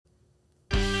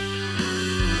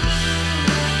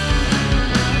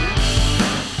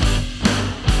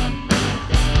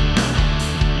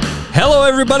Hello,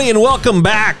 everybody, and welcome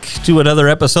back to another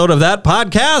episode of That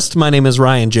Podcast. My name is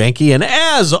Ryan Janke, and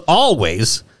as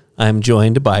always, I'm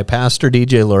joined by Pastor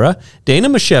DJ Lura, Dana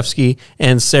Mashevsky,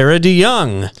 and Sarah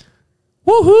DeYoung.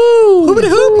 Woohoo! Hoopity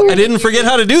hoop! I didn't forget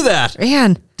how to do that.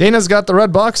 Man. Dana's got the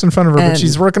red box in front of her, but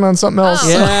she's working on something else.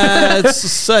 Yeah, I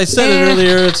said it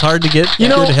earlier. It's hard to get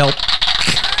good help.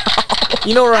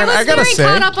 You know, Ryan, I gotta say, I was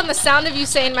very caught up on the sound of you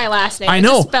saying my last name. I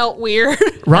know. It just felt weird.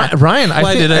 Ryan,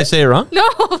 Why did I say it wrong? No.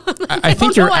 I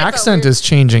think your accent is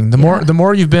changing. The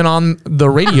more you've been on the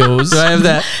radios. Do I have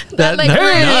that like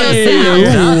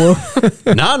radio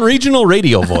sound. non-regional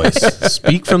radio voice?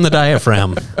 Speak from the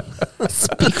diaphragm.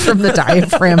 Speak from the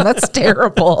diaphragm. That's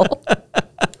terrible.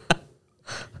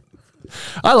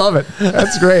 I love it.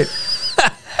 That's great.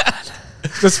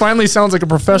 This finally sounds like a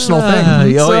professional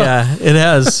thing. Yeah, it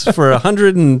has for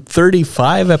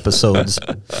 135 episodes.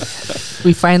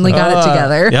 We finally got it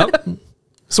together. Yep.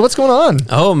 So what's going on?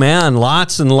 Oh man,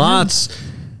 lots and lots.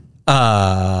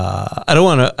 I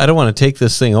don't want to take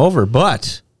this thing over,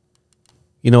 but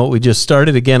you know what? We just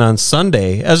started again on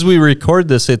Sunday. As we record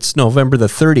this, it's November the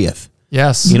 30th.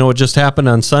 Yes. You know what just happened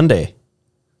on Sunday?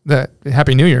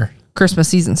 Happy New Year. Christmas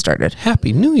season started.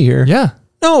 Happy New Year. Yeah.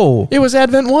 No. It was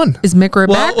Advent 1. Is McRib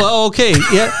back? Well, okay.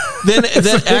 Yeah. Then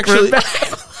actually,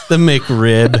 the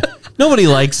McRib. Nobody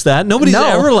likes that. Nobody's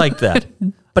ever liked that.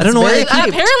 But I don't know why.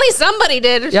 Apparently somebody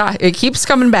did. Yeah, it keeps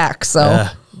coming back. So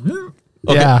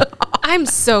Okay. Yeah. I'm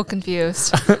so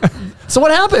confused. So what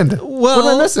happened? Well,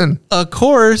 what am I missing? Of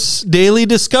course, Daily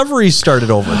Discovery started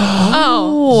over.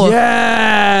 Oh.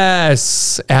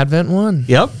 Yes. Advent 1.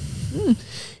 Yep.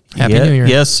 Happy New Year.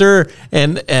 Yes, sir.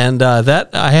 And that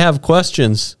I have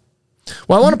questions.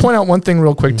 Well, I want to point out one thing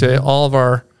real quick to all of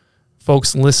our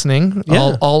folks listening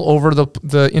all over the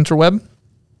interweb.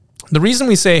 The reason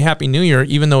we say Happy New Year,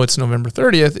 even though it's November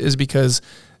 30th, is because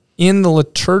in the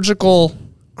liturgical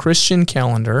Christian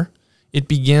calendar, it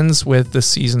begins with the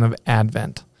season of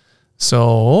Advent.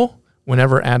 So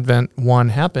whenever Advent 1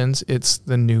 happens, it's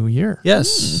the new year.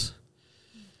 Yes.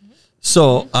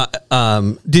 So,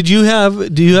 do you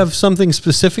have something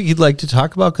specific you'd like to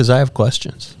talk about? Because I have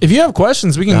questions. If you have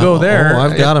questions, we can go there.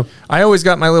 I've got them. I always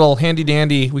got my little handy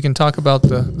dandy. We can talk about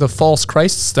the false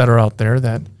Christs that are out there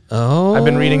that I've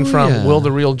been reading from Will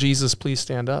the Real Jesus Please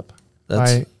Stand Up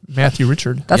by Matthew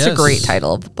Richard. that's a great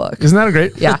title of the book. Isn't that a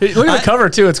great? Yeah. Look at the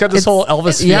cover too. It's got this whole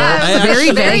Elvis feel. Yeah, it's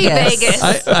very Vegas.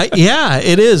 Yeah,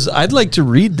 it is. I'd like to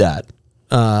read that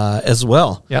as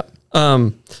well. Yep.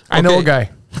 I know a guy.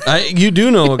 You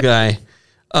do know a guy.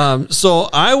 So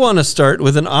I want to start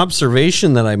with an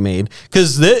observation that I made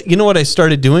because you know what I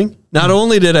started doing? Not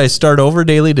only did I start over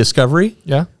Daily Discovery,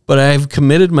 but I've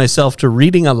committed myself to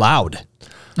reading aloud.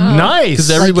 Nice.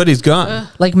 Because everybody's gone.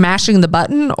 Like mashing the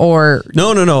button or...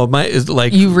 No.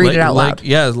 Like you read it out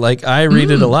loud. Like I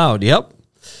read it aloud. Yep.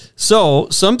 So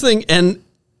something, and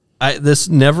this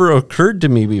never occurred to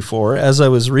me before as I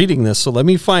was reading this. So let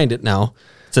me find it now.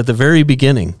 It's at the very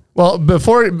beginning. Well,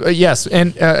 before, yes, and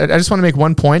I just want to make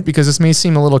one point because this may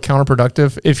seem a little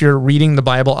counterproductive if you're reading the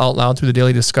Bible out loud through the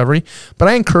Daily Discovery, but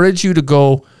I encourage you to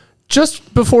go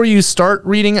just before you start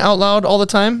reading out loud all the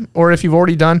time, or if you've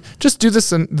already done, just do this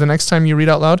the next time you read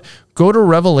out loud. Go to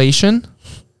Revelation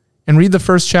and read the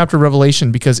first chapter of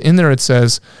Revelation because in there it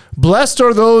says, "Blessed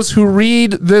are those who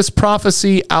read this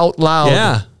prophecy out loud."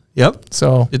 Yeah. Yep.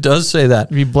 So it does say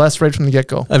that. Be blessed right from the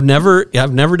get-go. I've never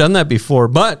done that before,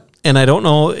 and I don't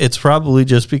know, it's probably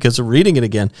just because of reading it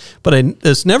again, but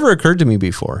this never occurred to me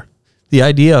before. The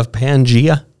idea of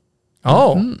Pangea.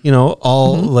 Oh. You know,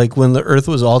 like when the earth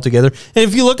was all together. And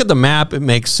if you look at the map, it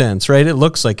makes sense, right? It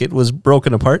looks like it was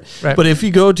broken apart. Right. But if you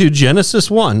go to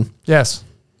Genesis 1, yes,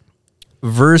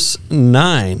 verse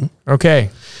 9.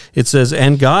 Okay. It says,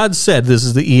 and God said, this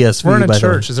is the ESV. We're in a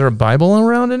church. Is there a Bible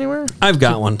around anywhere? I've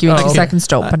got one. Give me 2 seconds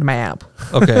to open my app.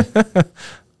 Okay.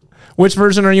 Which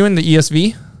version are you in? The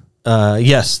ESV?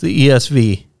 Yes, the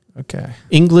ESV. Okay.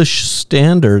 English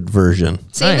Standard Version.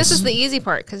 See, this is the easy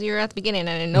part because you're at the beginning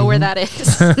and I know where that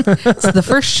is. It's the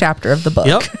first chapter of the book.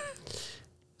 Yep.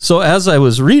 So as I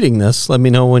was reading this, let me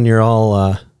know when you're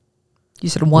all... you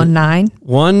said 1:9?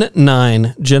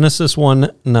 1:9. Genesis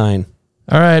 1:9.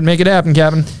 All right, make it happen,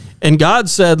 Captain. And God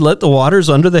said, let the waters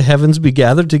under the heavens be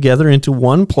gathered together into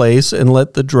one place, and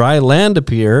let the dry land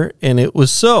appear. And it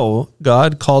was so.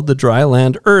 God called the dry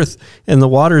land earth, and the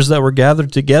waters that were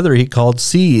gathered together he called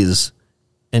seas.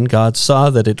 And God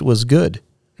saw that it was good.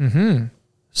 Mm-hmm.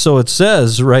 So it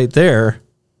says right there,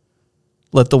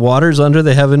 let the waters under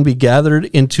the heaven be gathered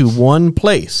into one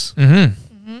place. Mm-hmm.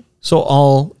 Mm-hmm. So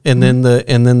all, and then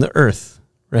the earth,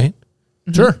 right?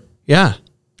 Sure. Yeah.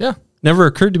 Yeah. Never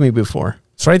occurred to me before.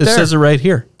 It's right It there. says it right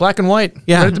here. Black and white.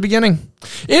 Yeah. Right at the beginning.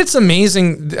 It's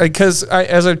amazing because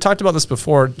as I've talked about this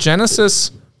before, Genesis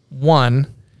 1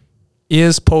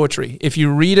 is poetry. If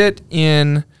you read it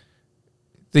in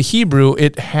the Hebrew,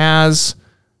 it has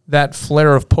that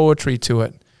flair of poetry to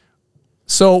it.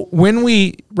 So when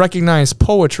we recognize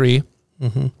poetry,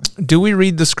 do we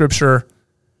read the scripture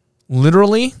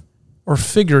literally or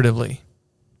figuratively?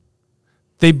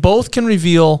 They both can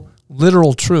reveal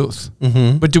literal truth,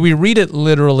 but do we read it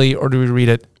literally or do we read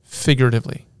it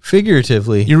figuratively?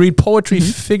 Figuratively. You read poetry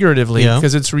figuratively Yeah.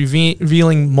 because it's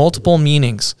revealing multiple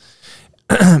meanings.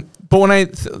 But when I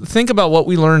think about what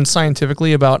we learned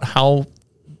scientifically about how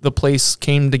the place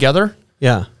came together,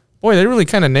 Yeah. boy, they really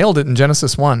kind of nailed it in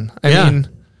Genesis 1. I Yeah. mean,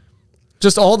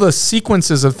 just all the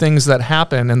sequences of things that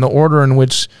happen and the order in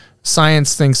which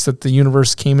science thinks that the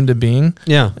universe came into being,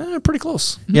 Yeah. pretty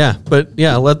close. Yeah. But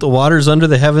yeah, let the waters under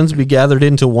the heavens be gathered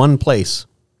into one place.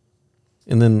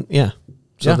 And then, yeah.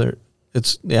 So Yeah. there,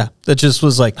 it's, yeah. That just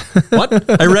was like, what?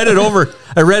 I read it over.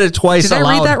 I read it twice Did I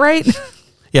aloud. read that right?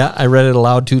 Yeah. I read it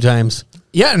aloud 2 times.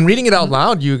 Yeah, and reading it out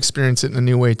loud, you experience it in a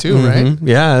new way too, right? Mhm.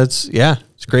 Yeah.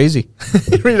 It's crazy.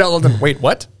 You read it out loud and wait,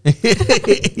 what?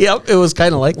 Yep. It was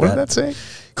kind of like What that. did that say?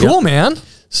 Cool, man.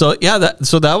 So yeah,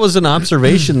 that was an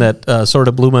observation that sort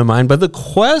of blew my mind. But the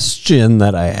question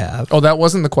that I have, Oh, that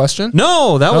wasn't the question?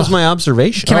 no, that was my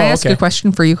observation. Can I Oh, ask okay. a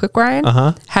question for you, quick, Ryan?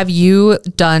 Uh-huh. Have you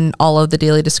done all of the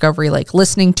daily discovery, like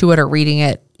listening to it or reading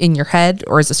it in your head,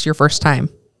 or is this your first time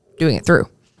doing it through?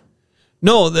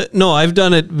 No, I've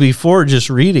done it before, just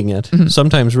reading it.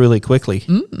 Sometimes really quickly.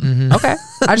 Okay,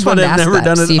 I just But wanted to I've ask never that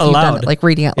done to it see if you've done aloud. it, like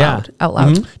reading it Yeah. loud, out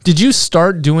loud. Did you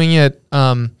start doing it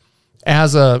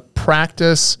as a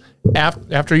practice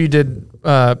after you did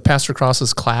Pastor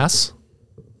Cross's class?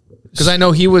 Because I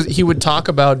know he would talk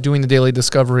about doing the daily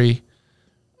discovery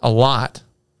a lot.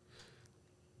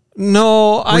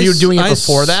 No, Were you doing it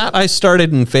before that? I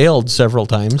started and failed several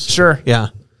times. Sure. Yeah.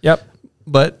 Yep.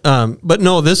 But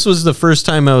no, this was the first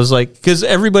time I was like, because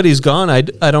everybody's gone. I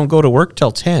don't go to work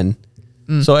till 10.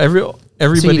 So everybody.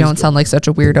 So you don't sound like such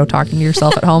a weirdo talking to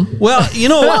yourself at home. Well, you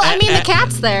know Well, what? I mean, the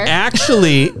cat's there.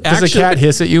 Actually, Does a cat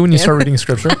hiss at you when you start reading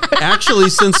scripture? actually,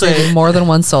 since More than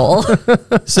one soul.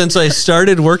 I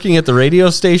started working at the radio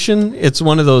station, it's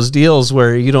one of those deals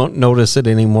where you don't notice it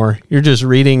anymore. You're just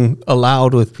reading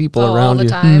aloud with people Oh, around all the you.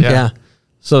 time. Yeah.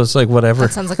 So it's like whatever.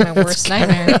 That sounds like my worst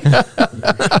nightmare.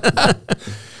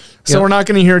 So we're not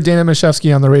going to hear Dana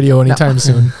Mashevsky on the radio anytime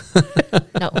soon.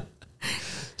 No.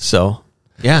 So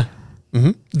yeah.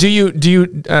 Do you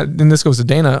and this goes to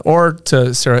Dana or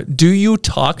to Sarah, do you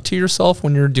talk to yourself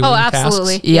when you're doing Oh, tasks?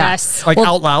 absolutely. Yeah. Yes. Like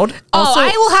out loud? Also- I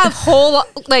will have whole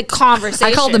conversations.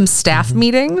 I call them staff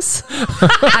meetings.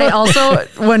 I also,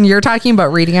 when you're talking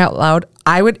about reading out loud,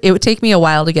 it would take me a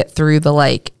while to get through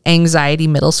the anxiety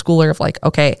middle schooler of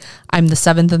okay, I'm the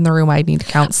 7th in the room. I need to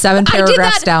count 7 I did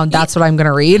paragraphs that down. That's what I'm going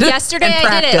to read. Yesterday and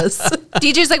I did practice. it.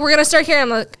 DJ's like, we're gonna start here. I'm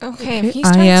like, okay, if he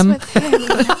I starts am. with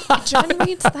him, John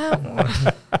reads that one.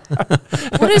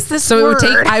 What is this So it would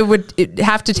word? I would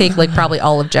have to take probably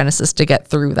all of Genesis to get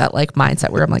through that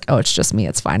mindset where I'm like, oh, it's just me.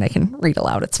 It's fine. I can read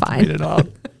aloud. It's fine. Read it out.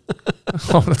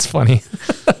 Oh, that's funny.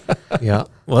 Yeah.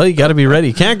 Well, you got to be ready.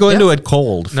 You can't go into it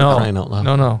cold. For No. crying out loud.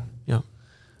 No. Yeah.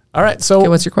 All right. So Okay,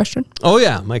 what's your question? Oh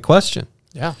yeah. My question.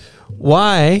 yeah.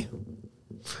 Why?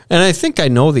 And I think I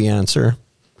know the answer,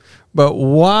 but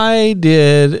why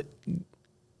did?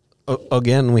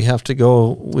 Again, we have to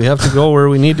go where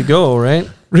we need to go, right?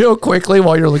 Real quickly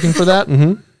while you're looking for that,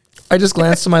 I just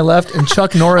glanced to my left and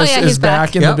Chuck Norris Oh, yeah, is he's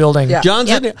back. in Yep. the building. Yeah. John's.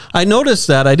 Yep. I noticed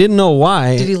that. I didn't know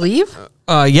why. Did he leave?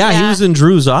 Yeah, he Yeah. was in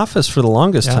Drew's office for the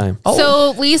longest Yeah. time.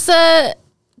 So Lisa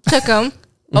took him.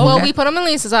 Well, Okay. we put him in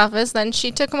Lisa's office. Then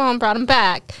she took him home, brought him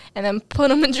back, and then put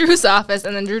him in Drew's office.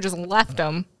 And then Drew just left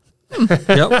him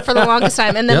Yep. for the longest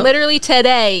time. And then Yep. literally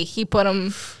today, he put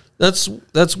him,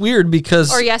 That's weird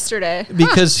because or yesterday.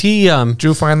 he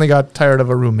Drew finally got tired of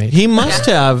a roommate. he must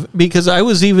have, because I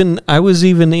was even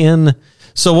in.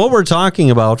 So what we're talking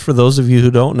about, for those of you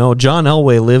who don't know, John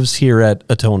Elway lives here at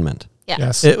Atonement. Yeah.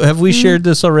 Yes. Have we shared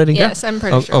this already? Yes, I'm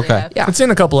pretty sure. okay. We have. Yeah. It's in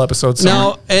a couple episodes.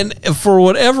 Now, and for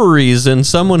whatever reason,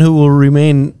 someone who will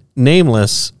remain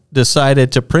nameless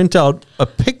decided to print out a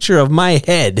picture of my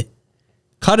head,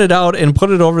 cut it out, and put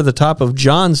it over the top of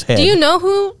John's head. Do you know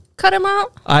who cut him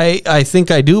out? I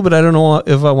think I do, but I don't know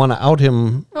if I want to out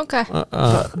him Okay.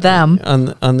 Them. on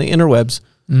the interwebs.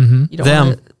 You don't them.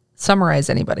 want to summarize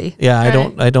anybody. Yeah, I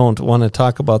Right. don't want to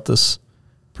talk about this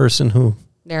person who.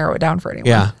 Narrow it down for anyone.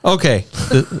 Yeah. Okay.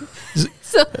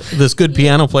 So This good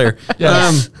piano player.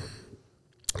 Yes.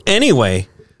 Anyway,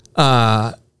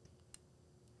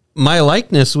 my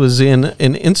likeness was in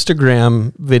an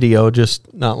Instagram video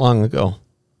just not long ago.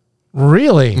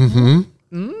 Really?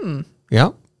 Yeah.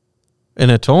 An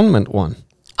atonement one.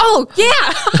 Oh, yeah.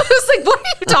 I was like, what are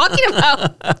you talking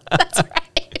about? That's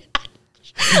right.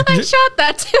 I shot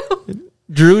that too.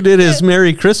 Drew did his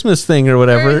Merry Christmas thing or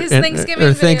whatever. Or his Thanksgiving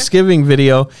video. Thanksgiving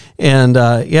video. And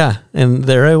and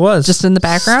there I was. Just in the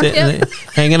background?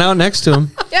 Hanging out next to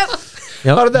him. Yep.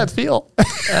 Yep. How did that feel?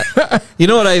 You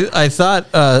know what I thought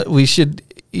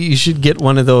you should get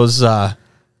one of those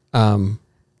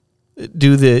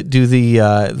do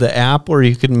the app where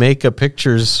you can make a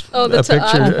picture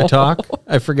talk.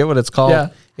 I forget what it's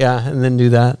called. Yeah, and then do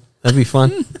that. That'd be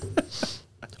fun.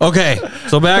 Okay,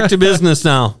 so back to business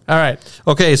now. All right.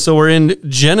 Okay, so we're in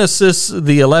Genesis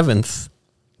the 11th.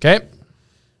 Okay.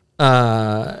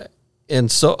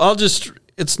 And so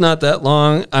it's not that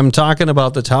long. I'm talking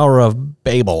about the Tower of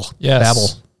Babel. Yes. Babel.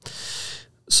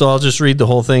 So I'll just read the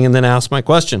whole thing and then ask my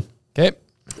question. Okay.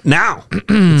 Now,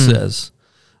 it says,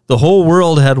 the whole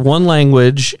world had one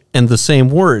language and the same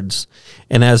words.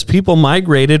 And as people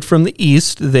migrated from the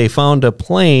east, they found a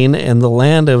plain in the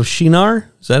land of Shinar.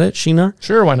 Is that it? Shinar?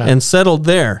 Sure, why not? And settled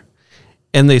there.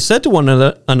 And they said to one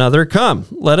another, come,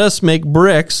 let us make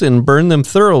bricks and burn them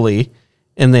thoroughly.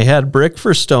 And they had brick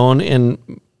for stone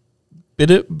and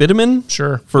bitumen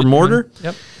for mortar.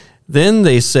 Yep. Then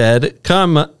they said,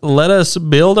 come, let us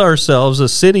build ourselves a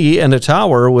city and a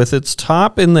tower with its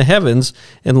top in the heavens,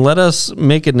 and let us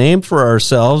make a name for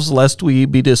ourselves, lest we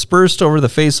be dispersed over the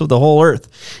face of the whole earth.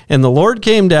 And the Lord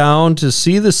came down to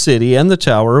see the city and the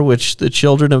tower which the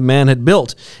children of man had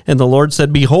built. And the Lord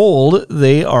said, behold,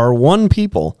 they are one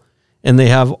people, and they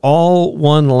have all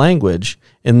one language.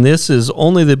 And this is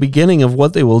only the beginning of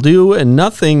what they will do, and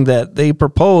nothing that they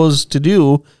propose to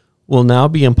do will now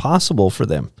be impossible for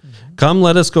them. Come,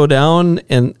 let us go down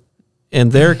and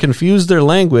there confuse their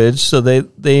language, so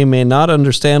they may not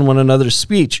understand one another's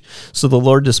speech. So the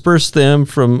Lord dispersed them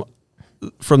from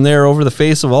there over the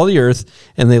face of all the earth,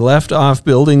 and they left off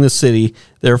building the city.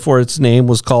 Therefore its name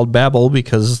was called Babel,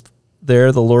 because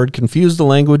there the Lord confused the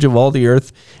language of all the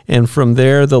earth, and from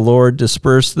there the Lord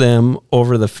dispersed them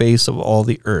over the face of all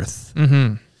the earth.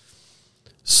 Mm-hmm.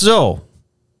 So,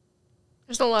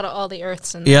 there's a lot of all the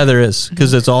earths in yeah, there is,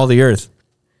 because it's all the earth.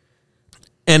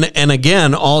 And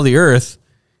again, all the earth,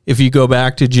 if you go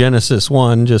back to Genesis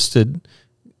 1, just to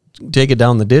take it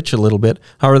down the ditch a little bit,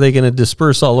 how are they going to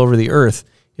disperse all over the earth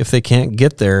if they can't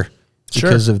get there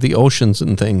because of the oceans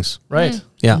and things? Right. Mm-hmm.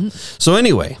 Yeah. So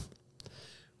anyway,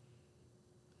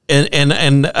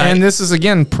 and this is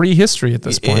again prehistory at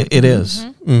this point. It is.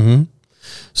 Mm-hmm.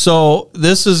 So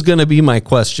this is going to be my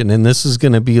question, and this is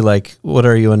going to be like, what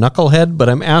are you, a knucklehead? But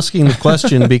I'm asking the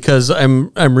question because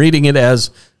I'm reading it as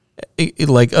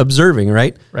like observing,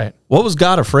 right? Right. What was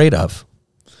God afraid of?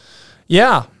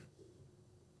 Yeah.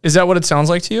 Is that what it sounds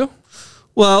like to you?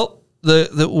 Well,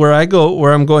 where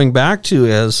I'm going back to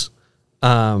is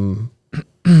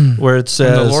where it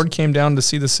says, and the Lord came down to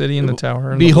see the city and the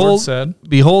tower, and behold, the Lord said,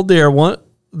 behold,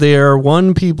 they are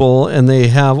one people, and they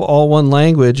have all one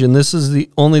language, and this is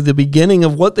only the beginning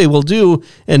of what they will do,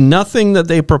 and nothing that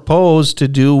they propose to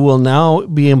do will now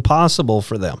be impossible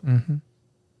for them. Mm-hmm.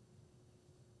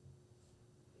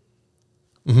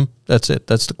 Mm-hmm. That's it.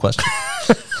 That's the question.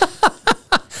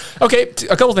 Okay,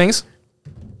 a couple things.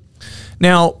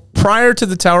 Now, prior to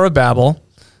the Tower of Babel,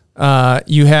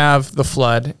 you have the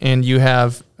flood, and you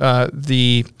have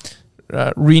the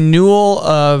renewal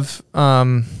of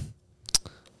the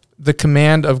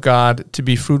command of God to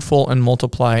be fruitful and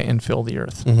multiply and fill the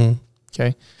earth. Mm-hmm.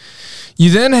 Okay.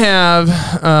 You then have,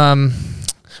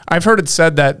 I've heard it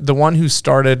said that the one who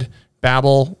started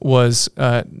Babel was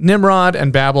Nimrod,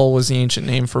 and Babel was the ancient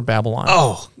name for Babylon.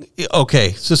 Oh,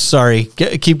 okay. So sorry.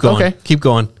 Keep going. Okay. Keep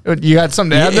going. You got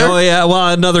something to add there? Oh, yeah. Well,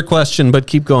 another question, but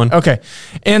keep going. Okay.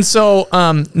 And so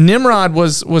Nimrod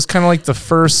was kind of like the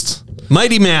first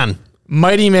mighty man.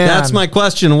 Mighty man. That's my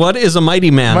question. What is a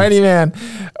mighty man? Mighty man.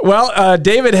 Well,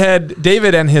 David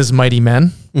and his mighty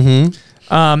men.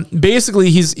 Mm-hmm.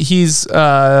 Basically, he's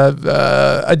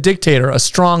a dictator, a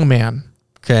strong man.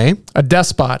 Okay. A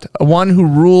despot, one who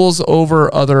rules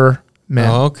over other men.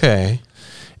 Okay.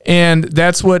 And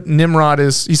that's what Nimrod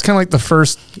is. He's kind of like the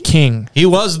first king. He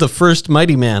was the first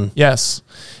mighty man. Yes.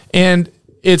 And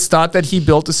it's thought that he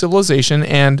built a civilization,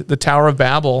 and the Tower of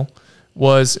Babel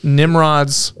was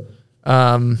Nimrod's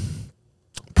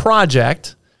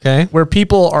project, Okay. where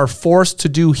people are forced to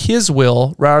do his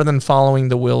will rather than following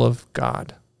the will of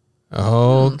God.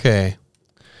 Okay.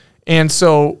 And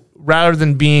so rather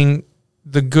than being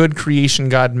the good creation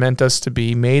God meant us to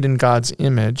be, made in God's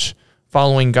image,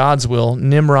 following God's will,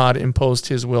 Nimrod imposed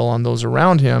his will on those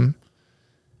around him,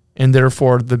 and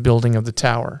therefore the building of the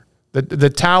tower. The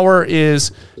tower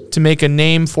is to make a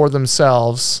name for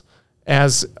themselves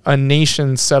as a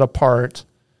nation set apart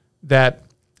that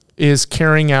is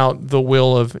carrying out the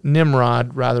will of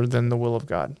Nimrod rather than the will of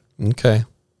God. Okay.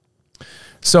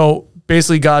 So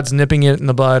basically God's nipping it in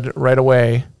the bud right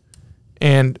away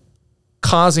and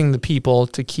causing the people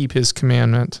to keep his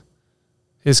command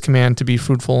to be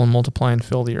fruitful and multiply and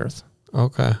fill the earth,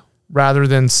 Okay. rather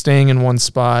than staying in one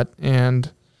spot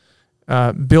and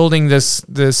building this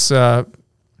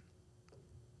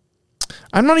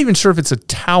I'm not even sure if it's a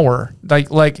tower.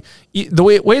 Like the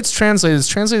way it's translated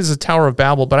as a Tower of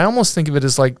Babel, but I almost think of it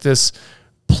as like this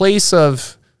place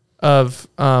of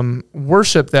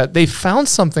worship that they found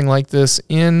something like this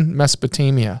in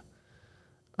Mesopotamia.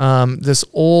 This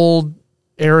old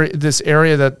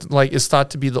area, that like is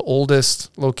thought to be the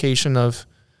oldest location of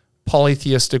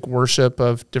polytheistic worship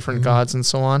of different gods and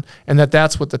so on, and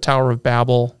that's what the Tower of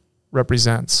Babel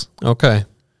represents. Okay.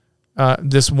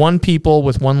 This one people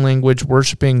with one language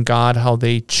worshiping God how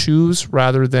they choose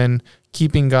rather than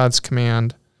keeping God's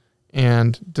command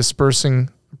and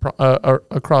dispersing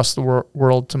across the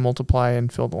world to multiply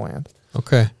and fill the land.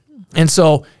 Okay. And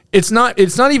so it's not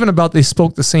even about they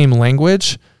spoke the same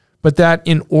language, but that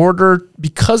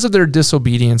because of their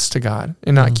disobedience to God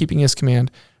and not keeping his command,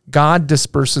 God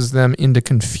disperses them into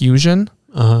confusion.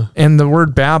 And the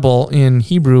word Babel in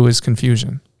Hebrew is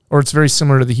confusion, or it's very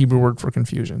similar to the Hebrew word for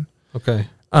confusion. Okay.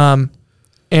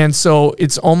 And so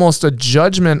it's almost a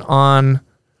judgment on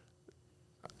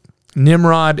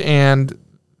Nimrod and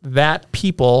that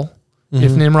people.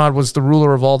 If Nimrod was the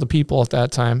ruler of all the people at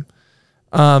that time,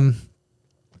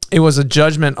 it was a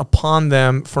judgment upon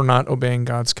them for not obeying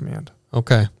God's command.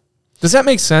 Okay. Does that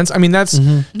make sense? I mean, that's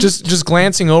just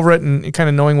glancing over it and kind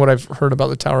of knowing what I've heard about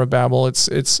the Tower of Babel.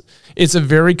 It's a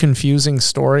very confusing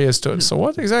story as to, so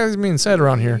what exactly is being said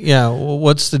around here? Yeah.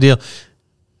 What's the deal?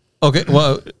 Okay.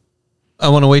 Well, I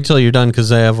want to wait till you're done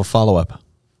because I have a follow-up.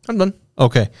 I'm done.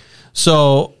 Okay.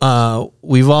 So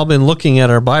we've all been looking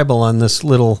at our Bible on this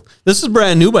is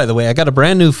brand new, by the way. I got a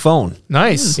brand new phone.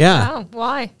 Nice. Yeah. Oh,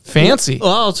 why? Fancy.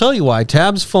 Well, I'll tell you why.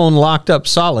 Tab's phone locked up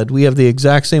solid. We have the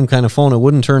exact same kind of phone. It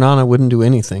wouldn't turn on. It wouldn't do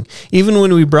anything. Even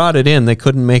when we brought it in, they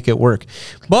couldn't make it work.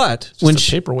 But when Just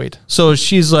a paperweight. so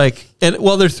she's like,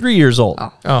 they're 3 years old.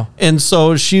 Oh. And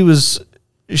so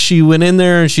she went in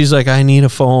there and she's like, I need a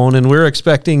phone. And we're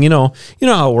expecting, you know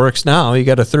how it works now. You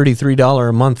got a $33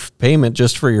 a month payment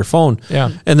just for your phone.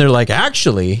 Yeah. And they're like,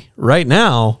 actually, right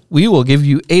now, we will give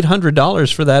you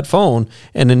 $800 for that phone.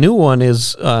 And the new one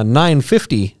is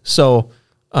 $950. So,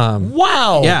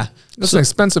 Wow. yeah. That's an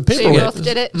expensive So you paperweight. both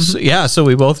did it? So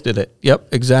we both did it. Yep,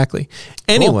 exactly.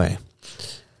 Anyway,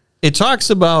 it talks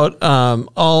about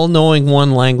all knowing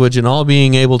one language and all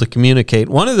being able to communicate.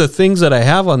 One of the things that I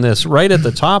have on this, right at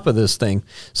the top of this thing,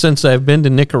 since I've been to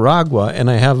Nicaragua and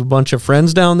I have a bunch of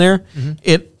friends down there,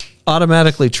 it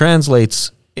automatically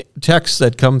translates texts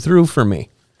that come through for me.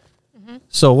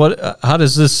 So how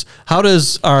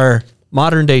does our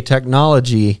modern day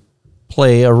technology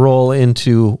play a role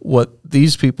into what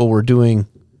these people were doing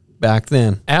back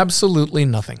then? Absolutely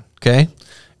nothing. Okay.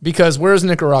 Because where's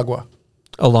Nicaragua?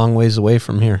 A long ways away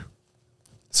from here.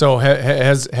 So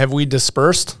have we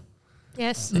dispersed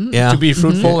Yes. Yeah. to be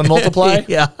fruitful and multiply?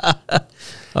 Yeah.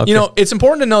 Okay. You know, it's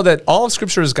important to know that all of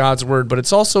Scripture is God's word, but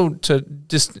it's also to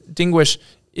distinguish,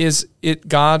 is it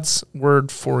God's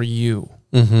word for you?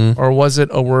 Or was it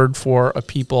a word for a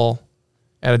people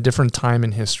at a different time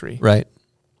in history? Right.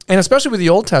 And especially with the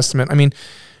Old Testament, I mean,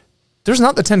 there's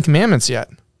not the 10 Commandments yet.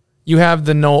 You have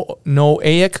the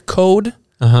Noahic Code,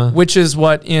 which is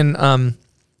what in,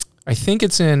 I think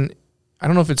it's in, I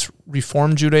don't know if it's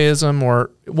Reform Judaism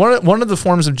or one of the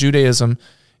forms of Judaism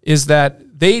is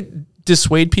that they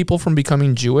dissuade people from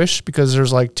becoming Jewish because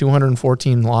there's like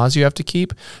 214 laws you have to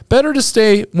keep. Better to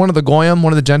stay one of the Goyim,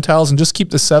 one of the Gentiles, and just keep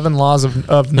the 7 laws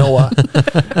of Noah,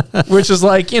 which is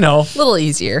like, A little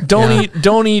easier.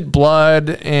 don't eat blood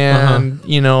and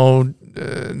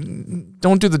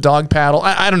don't do the dog paddle.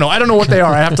 I don't know. I don't know what they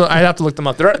are. I have to look them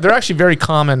up. They're actually very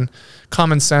common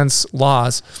sense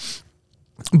laws.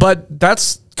 But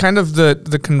that's kind of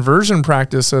the conversion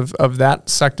practice of that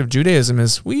sect of Judaism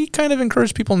is we kind of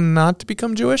encourage people not to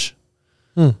become Jewish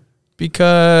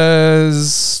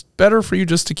because better for you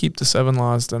just to keep the 7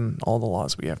 laws than all the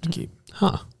laws we have to keep.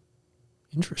 Huh.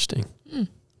 Interesting.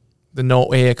 The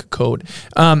Noahic Code.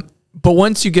 But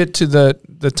once you get to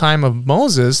the time of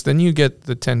Moses, then you get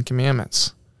the 10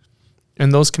 Commandments.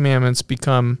 And those commandments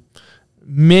become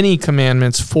many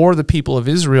commandments for the people of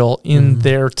Israel in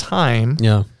their time.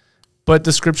 Yeah. But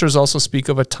the scriptures also speak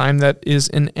of a time that is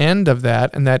an end of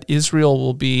that, and that Israel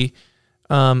will be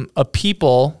a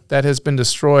people that has been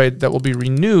destroyed that will be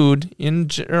renewed. In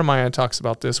Jeremiah talks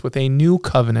about this with a new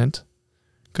covenant,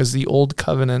 because the old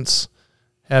covenants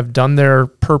have done their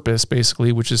purpose,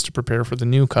 basically, which is to prepare for the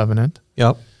new covenant.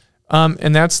 Yep.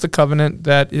 And that's the covenant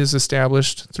that is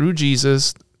established through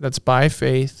Jesus, that's by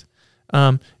faith.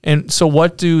 And so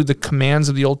what do the commands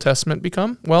of the Old Testament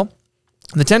become? Well,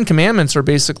 the 10 Commandments are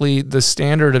basically the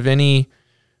standard of any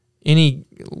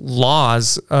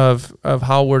laws of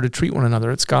how we're to treat one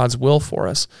another. It's God's will for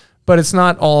us. But it's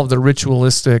not all of the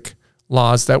ritualistic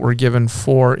laws that were given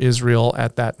for Israel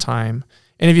at that time.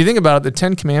 And if you think about it, the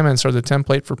 10 Commandments are the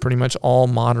template for pretty much all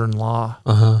modern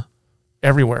law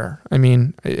everywhere. I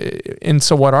mean, and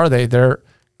so what are they? They're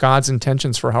God's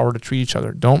intentions for how we're to treat each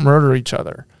other. Don't murder each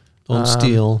other. Don't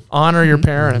steal. Honor your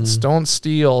parents. Don't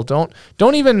steal. Don't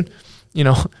even,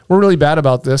 we're really bad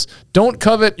about this. Don't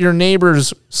covet your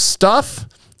neighbor's stuff,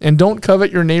 and don't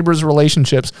covet your neighbor's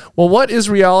relationships. Well, what is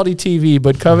reality TV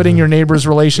but coveting your neighbor's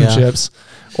relationships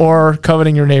or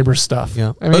coveting your neighbor's stuff?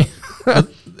 Yeah. I mean,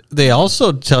 They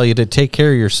also tell you to take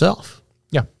care of yourself.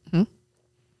 yeah.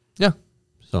 Yeah.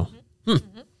 So,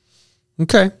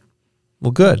 okay.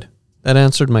 Well, good. That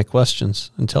answered my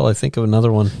questions until I think of another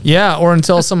one. Yeah, or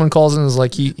until someone calls in and is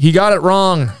like, he got it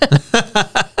wrong.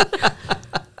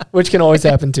 Which can always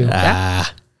happen too.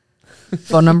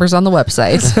 Phone numbers on the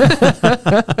website.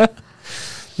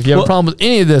 If you have a problem with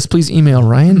any of this, please email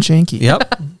Ryan Janke.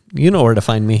 Yep. You know where to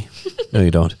find me. No,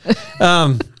 you don't.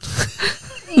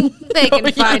 They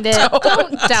can find it.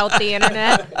 Don't doubt the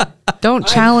internet. Don't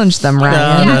challenge them,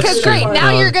 Ryan. Yeah, that's because true. great.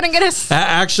 Now you're going to get us.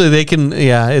 Actually, they can.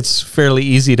 Yeah, it's fairly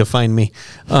easy to find me.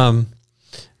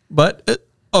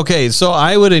 Okay, so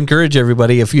I would encourage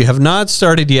everybody, if you have not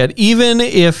started yet, even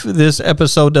if this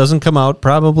episode doesn't come out,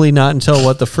 probably not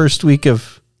until the first week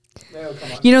of.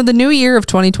 The new year of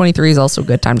 2023 is also a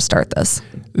good time to start this.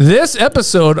 This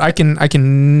episode, I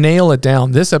can nail it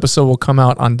down. This episode will come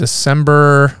out on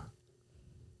December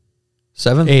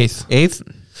 7th? 8th.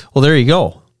 8th? Well, there you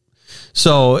go.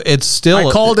 So it's still.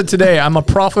 I called it today. I'm a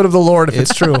prophet of the Lord if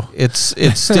it's true. It's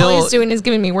All still. he's doing is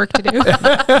giving me work to do.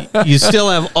 You still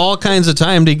have all kinds of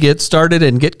time to get started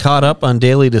and get caught up on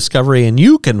Daily Discovery, and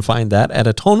you can find that at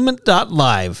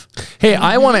atonement.live. Hey,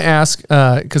 I want to ask,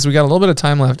 because we got a little bit of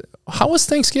time left. How was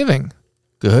Thanksgiving?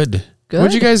 Good.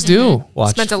 What'd you guys do?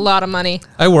 Watch. Spent a lot of money.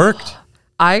 I worked.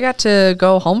 I got to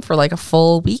go home for like a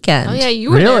full weekend. Oh, yeah. You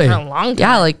were Really? there for a long time.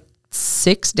 Yeah, like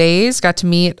 6 days. Got to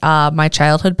meet my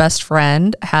childhood best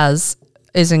friend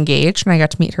is engaged, and I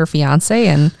got to meet her fiance,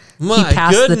 and My he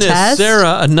passed goodness, the test.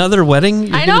 Sarah, another wedding?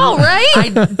 You're I gonna know, be-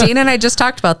 right? Dana and I just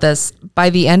talked about this. By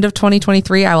the end of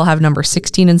 2023, I will have number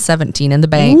 16 and 17 in the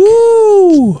bank.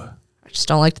 Ooh, I just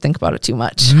don't like to think about it too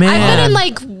much. I've been man. in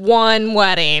like one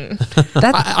wedding.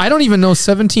 I don't even know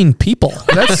 17 people.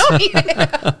 That's,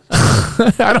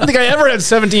 I don't think I ever had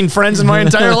 17 friends in my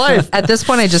entire life. At this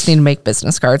point, I just need to make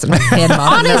business cards and hand them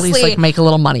out and at least Honestly. like make a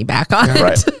little money back on it.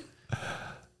 Right.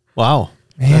 Wow.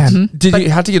 Man, did you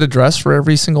have to get a dress for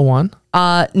every single one?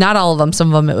 Not all of them. Some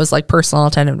of them it was like personal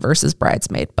attendant versus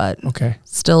bridesmaid, but Okay.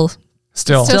 still,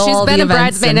 Still. So she's all been the a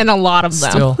events bridesmaid in a lot of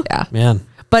them. Still. yeah. Man.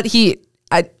 But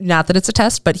not that it's a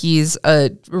test, but he's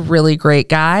a really great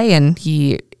guy and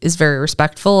he is very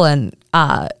respectful. And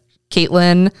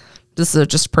Caitlin, this is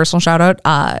just a personal shout out,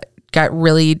 got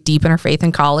really deep in her faith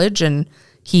in college and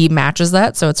he matches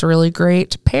that. So it's a really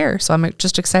great pair. So I'm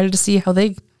just excited to see how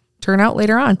they turn out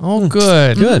later on. Oh,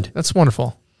 good. Good. That's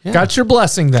wonderful. Got your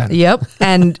blessing then. Yep.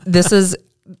 And this is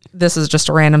just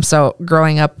a random. So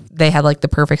growing up, they had like the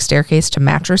perfect staircase to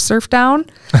mattress surf down.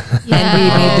 And we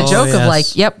made the joke of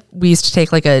like, yep, we used to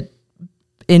take like a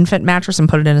infant mattress and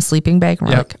put it in a sleeping bag. And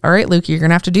we're Yep. like, all right, Luke, you're going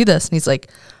to have to do this. And he's like,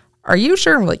 are you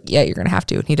sure? And we're like, yeah, you're going to have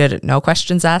to. And he did it. No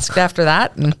questions asked after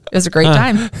that. And it was a great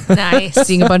time. Nice.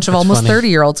 Seeing a bunch of almost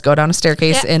 30-year-olds go down a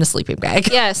staircase Yeah. in a sleeping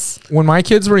bag. Yes. When my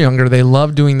kids were younger, they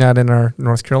loved doing that in our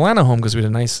North Carolina home because we had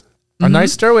a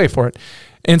nice stairway for it.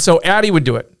 And so Addie would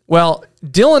do it. Well,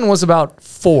 Dylan was about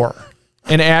 4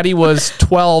 and Addie was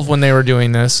 12 when they were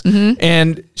doing this.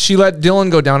 And she let Dylan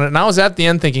go down it. And I was at the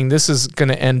end thinking this is going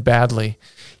to end badly.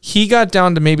 He got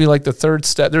down to maybe like the 3rd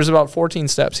step. There's about 14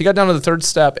 steps. He got down to the 3rd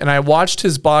step and I watched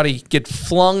his body get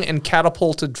flung and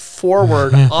catapulted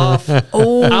forward off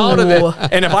out of it.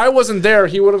 And if I wasn't there,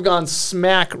 he would have gone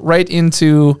smack right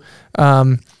into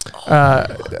a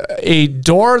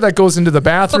door that goes into the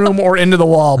bathroom or into the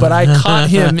wall. But I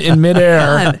caught him in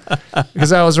midair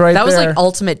because I was right That was there. like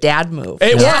ultimate dad move.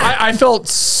 I felt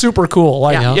super cool.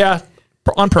 Like, Yeah. yeah,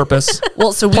 on purpose.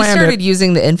 Well, so we Planned started it.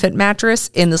 using the infant mattress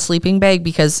in the sleeping bag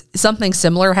because something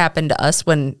similar happened to us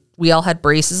when we all had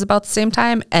braces about the same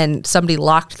time, and somebody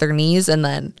locked their knees and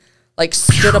then like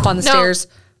stood up on the No. stairs,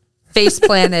 face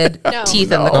planted, No.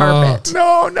 teeth in the carpet.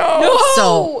 No.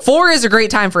 So 4 is a great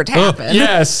time for it to happen.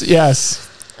 Yes.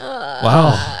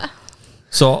 Wow.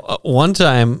 So one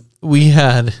time we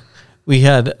had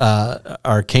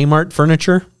our Kmart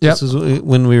furniture. Yep. This is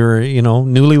when we were,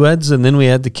 newlyweds, and then we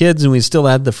had the kids and we still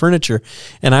had the furniture.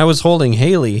 And I was holding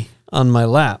Haley on my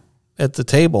lap at the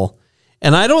table.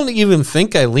 And I don't even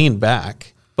think I leaned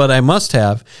back, but I must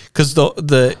have, because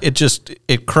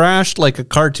it crashed like a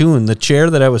cartoon. The chair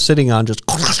that I was sitting on just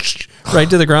right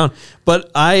to the ground. But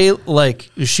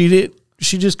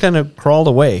she just kind of crawled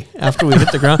away after we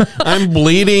hit the ground. I'm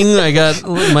bleeding. I got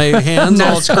my hands Not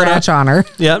all a scratch scratched. on her.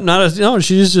 Yeah,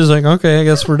 she's just like, okay, I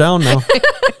guess we're down now.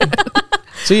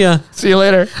 See ya. See you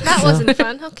later. That wasn't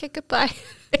fun. Okay, goodbye.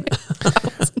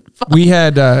 We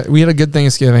had a good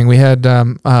Thanksgiving. We had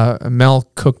Mel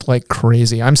cooked like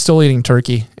crazy. I'm still eating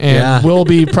turkey, and Yeah. will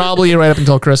be probably right up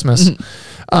until Christmas.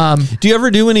 Do you ever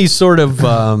do any sort of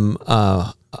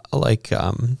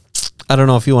I don't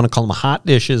know if you want to call them hot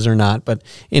dishes or not, but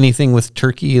anything with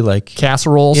turkey, like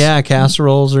Casseroles.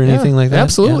 casseroles or anything like that?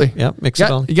 Absolutely. Yeah, mix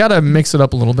it all. You got to mix it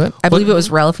up a little bit. I believe it was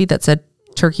Ralphie that said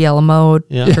turkey a la mode,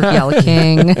 Yeah. turkey a la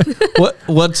king.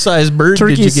 What size bird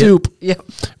turkey did you soup? Yep.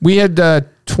 We had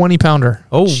 20-pounder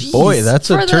Oh boy, that's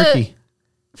a For the- turkey.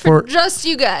 for Just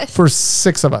you guys. for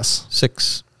 6 of us.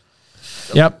 6.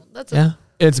 Yep, That's Yeah,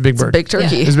 it's a big bird. Big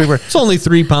turkey. It's a big bird. it's only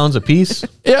 3 pounds a piece.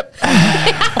 Yep.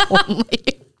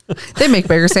 They make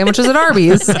bigger sandwiches at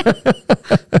Arby's.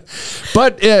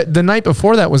 But the night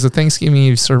before that was a Thanksgiving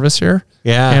Eve service here.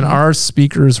 Yeah. And our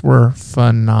speakers were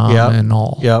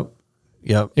phenomenal.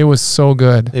 Yep. It was so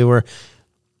good. They were.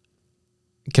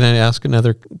 Can I ask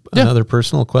another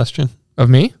personal question? Of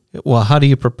me? Well, how do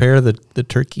you prepare the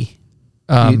turkey?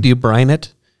 Do you brine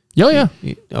it? Yeah.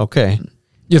 Okay.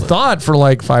 You thaw it for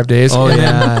like 5 days. Oh and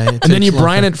yeah, Then, and then you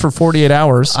brine it for 48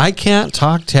 hours. I can't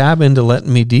talk Tab into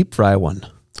letting me deep fry one.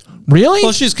 Really?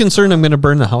 Well, she's concerned I'm going to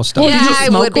burn the house down. Well, did you I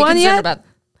smoke would be one concerned yet? about.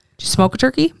 Did you smoke a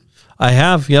turkey? I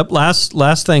have. Yep.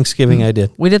 Last Thanksgiving I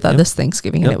did. We did that this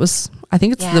Thanksgiving, and I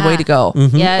think it's the way to go.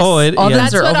 Yes. Oh, Ovens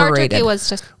That's are what our overrated. turkey was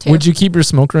just too. Would you keep your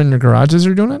smoker in your garage as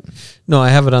you're doing it? No, I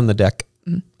have it on the deck.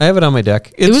 I have it on my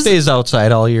deck. It was- stays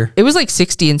outside all year. It was like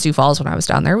 60 in Sioux Falls when I was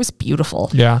down there. It was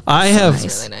beautiful. Yeah. I have.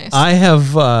 nice. Really nice. I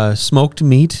have smoked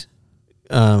meat.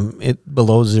 It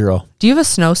below 0. Do you have a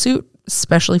snowsuit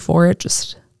especially for it?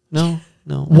 Just No.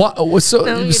 What? So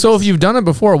No, you if you've done it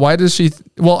before, why does she?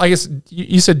 Well, I guess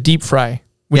you said deep fry.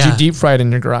 Would Yeah. you deep fry it in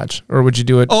your garage, or would you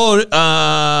do it?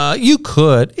 Oh, you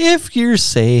could if you're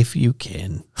safe. You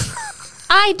can.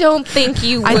 I don't think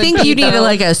you would. I think be, you need though.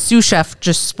 like a sous chef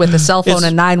just with a cell phone It's-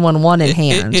 and 911 in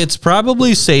hand. It's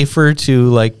probably safer to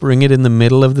like bring it in the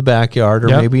middle of the backyard or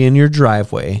Yep. maybe in your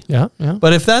driveway. Yeah.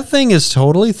 But if that thing is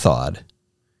totally thawed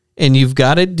and you've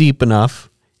got it deep enough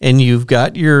and you've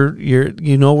got your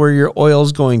you know where your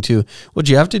oil's going to, what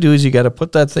you have to do is you got to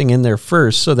put that thing in there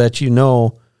first so that you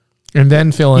know And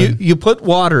then fill in. you put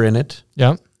water in it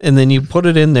Yeah. and then you put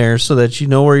it in there so that you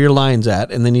know where your line's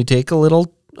at, and then you take a little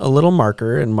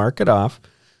marker and mark it off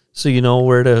so you know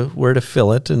where to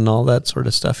fill it and all that sort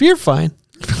of stuff. You're fine.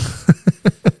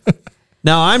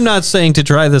 Now, I'm not saying to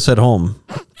try this at home.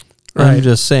 I'm Right.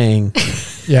 just saying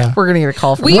Yeah. We're gonna get a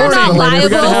call from We are Lori not later. We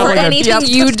gotta liable have for like a- anything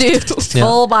you do.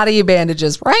 Full body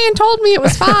bandages. Ryan told me it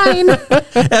was fine.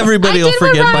 everybody I will did what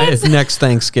forget by Ryan said. next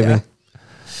Thanksgiving.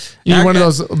 You need one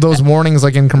of those warnings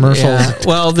like in commercials. Yeah.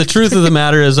 Well, the truth of the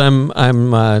matter is I'm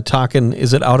talking,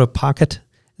 is it out of pocket?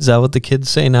 Is that what the kids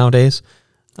say nowadays?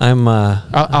 I'm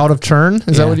Out of turn. Is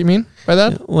Yeah. that what you mean by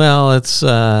that? well, it's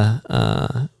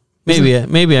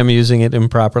maybe I'm using it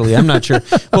improperly. I'm not sure.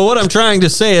 But what I'm trying to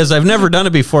say is I've never done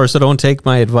it before, so don't take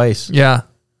my advice. Yeah.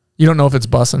 You don't know if it's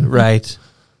bussing. Right.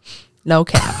 No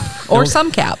cap. Or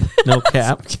some cap. No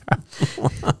cap.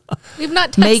 We've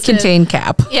not tested. May contain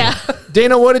cap. Yeah.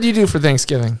 Dana, what did you do for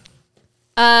Thanksgiving?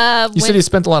 You said you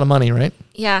spent a lot of money, right?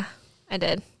 Yeah, I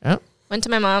did. Yeah. Went to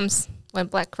my mom's. Went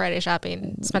Black Friday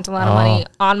shopping. Spent a lot of money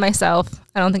on myself.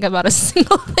 I don't think I bought a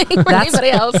single thing for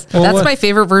anybody else. That's what- my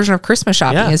favorite version of Christmas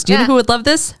shopping Yeah. is, do you know Yeah. who would love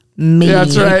this? Me. Yeah,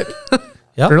 that's right.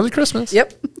 Yep. Early Christmas.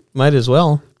 Yep. Might as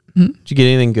well. Did you get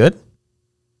anything good?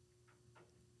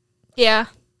 Yeah.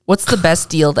 What's the best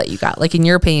deal that you got? Like in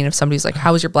your opinion, if somebody's like,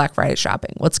 how was your Black Friday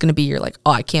shopping? What's going to be your like,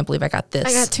 oh, I can't believe I got this.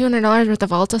 I got $200 worth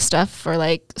of Alta stuff for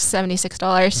like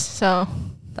 $76. So,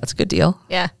 That's a good deal.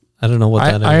 yeah. I don't know what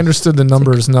that is. I understood the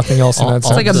numbers, nothing else in that It's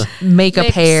like sentence. a makeup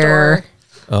Big hair.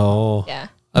 store. Oh. Yeah.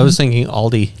 I was thinking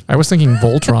Aldi. I was thinking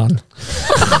Voltron.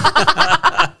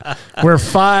 Where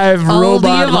 5 Aldi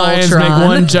robot of lions Ultron. make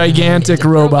one gigantic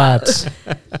robot.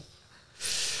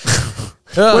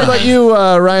 What about you,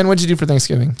 Ryan? What'd you do for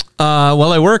Thanksgiving?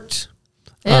 Well, I worked.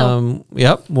 Ew.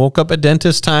 Yep. Woke up at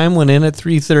dentist time. Went in at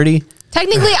 3:30.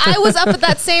 Technically, I was up at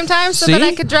that same time so that See?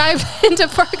 I could drive into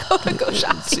Fargo and go It's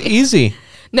shopping. easy.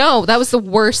 No, that was the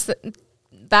worst.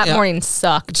 That Yeah. morning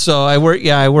sucked. So I worked.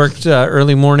 Yeah, I worked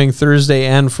early morning Thursday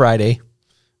and Friday,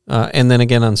 and then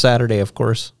again on Saturday, of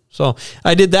course. So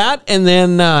I did that, and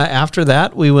then after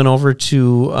that, we went over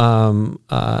to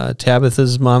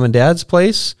Tabitha's mom and dad's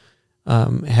place.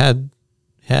 Had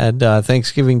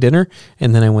Thanksgiving dinner,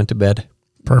 and then I went to bed.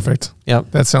 Perfect.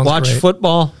 Yep. That sounds Watched great.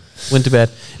 football, went to bed.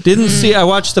 Didn't see. I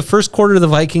watched the first quarter of the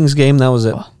Vikings game. That was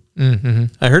it. Mm-hmm.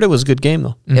 I heard it was a good game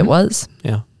though. It was.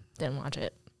 Yeah. Didn't watch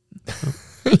it.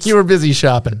 You were busy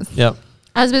shopping. Yep.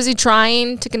 I was busy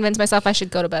trying to convince myself I should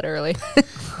go to bed early.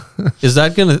 Is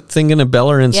that gonna bell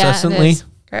her incessantly? Yeah, it is.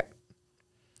 Okay.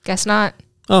 Guess not.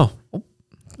 Oh,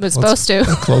 Was supposed to.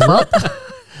 Close up.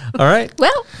 all right.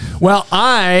 Well, Well,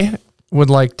 I would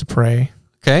like to pray.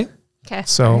 Okay. okay.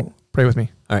 So pray with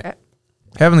me. All right.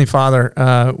 Heavenly Father,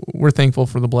 we're thankful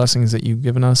for the blessings that you've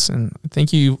given us, and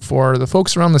thank you for the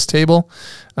folks around this table.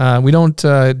 We don't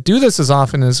do this as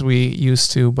often as we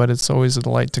used to, but it's always a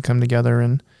delight to come together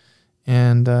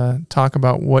and talk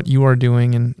about what you are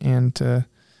doing and to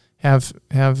have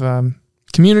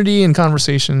community and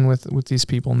conversation with these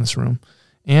people in this room.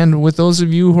 And with those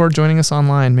of you who are joining us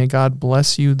online, may God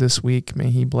bless you this week.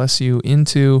 May he bless you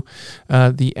into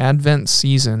the Advent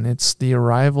season. It's the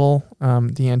arrival,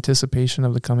 the anticipation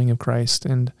of the coming of Christ.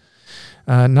 And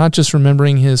not just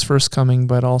remembering his first coming,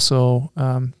 but also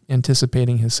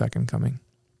anticipating his second coming.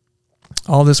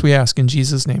 All this we ask in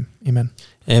Jesus' name. Amen.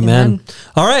 Amen. Amen.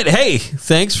 All right. Hey,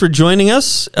 thanks for joining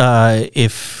us.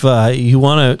 If you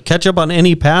want to catch up on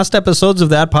any past episodes of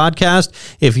that podcast,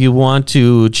 if you want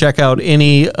to check out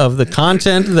any of the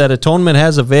content that Atonement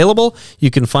has available,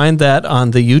 you can find that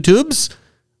on the YouTubes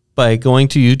by going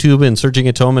to YouTube and searching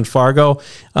Atonement Fargo.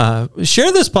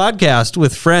 Share this podcast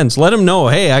with friends. Let them know,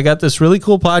 hey, I got this really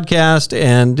cool podcast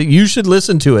and you should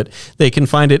listen to it. They can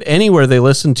find it anywhere they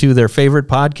listen to their favorite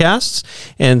podcasts.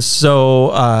 And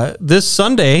so this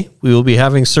Sunday, we will be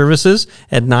having services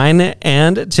at 9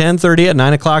 and 10:30. At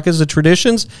 9 o'clock is the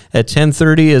traditions. At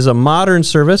 10:30 is a modern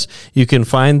service. You can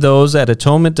find those at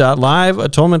atonement.live,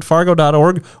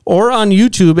 atonementfargo.org, or on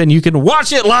YouTube, and you can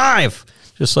watch it live.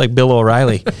 Just like Bill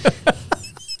O'Reilly.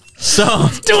 So,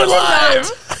 do it live.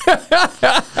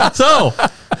 So,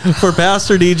 for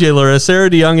Pastor DJ Laura, Sarah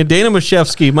DeYoung, and Dana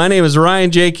Mashevsky, my name is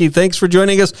Ryan Jakey. Thanks for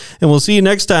joining us, and we'll see you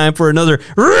next time for another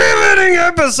riveting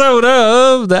episode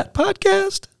of that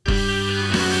podcast.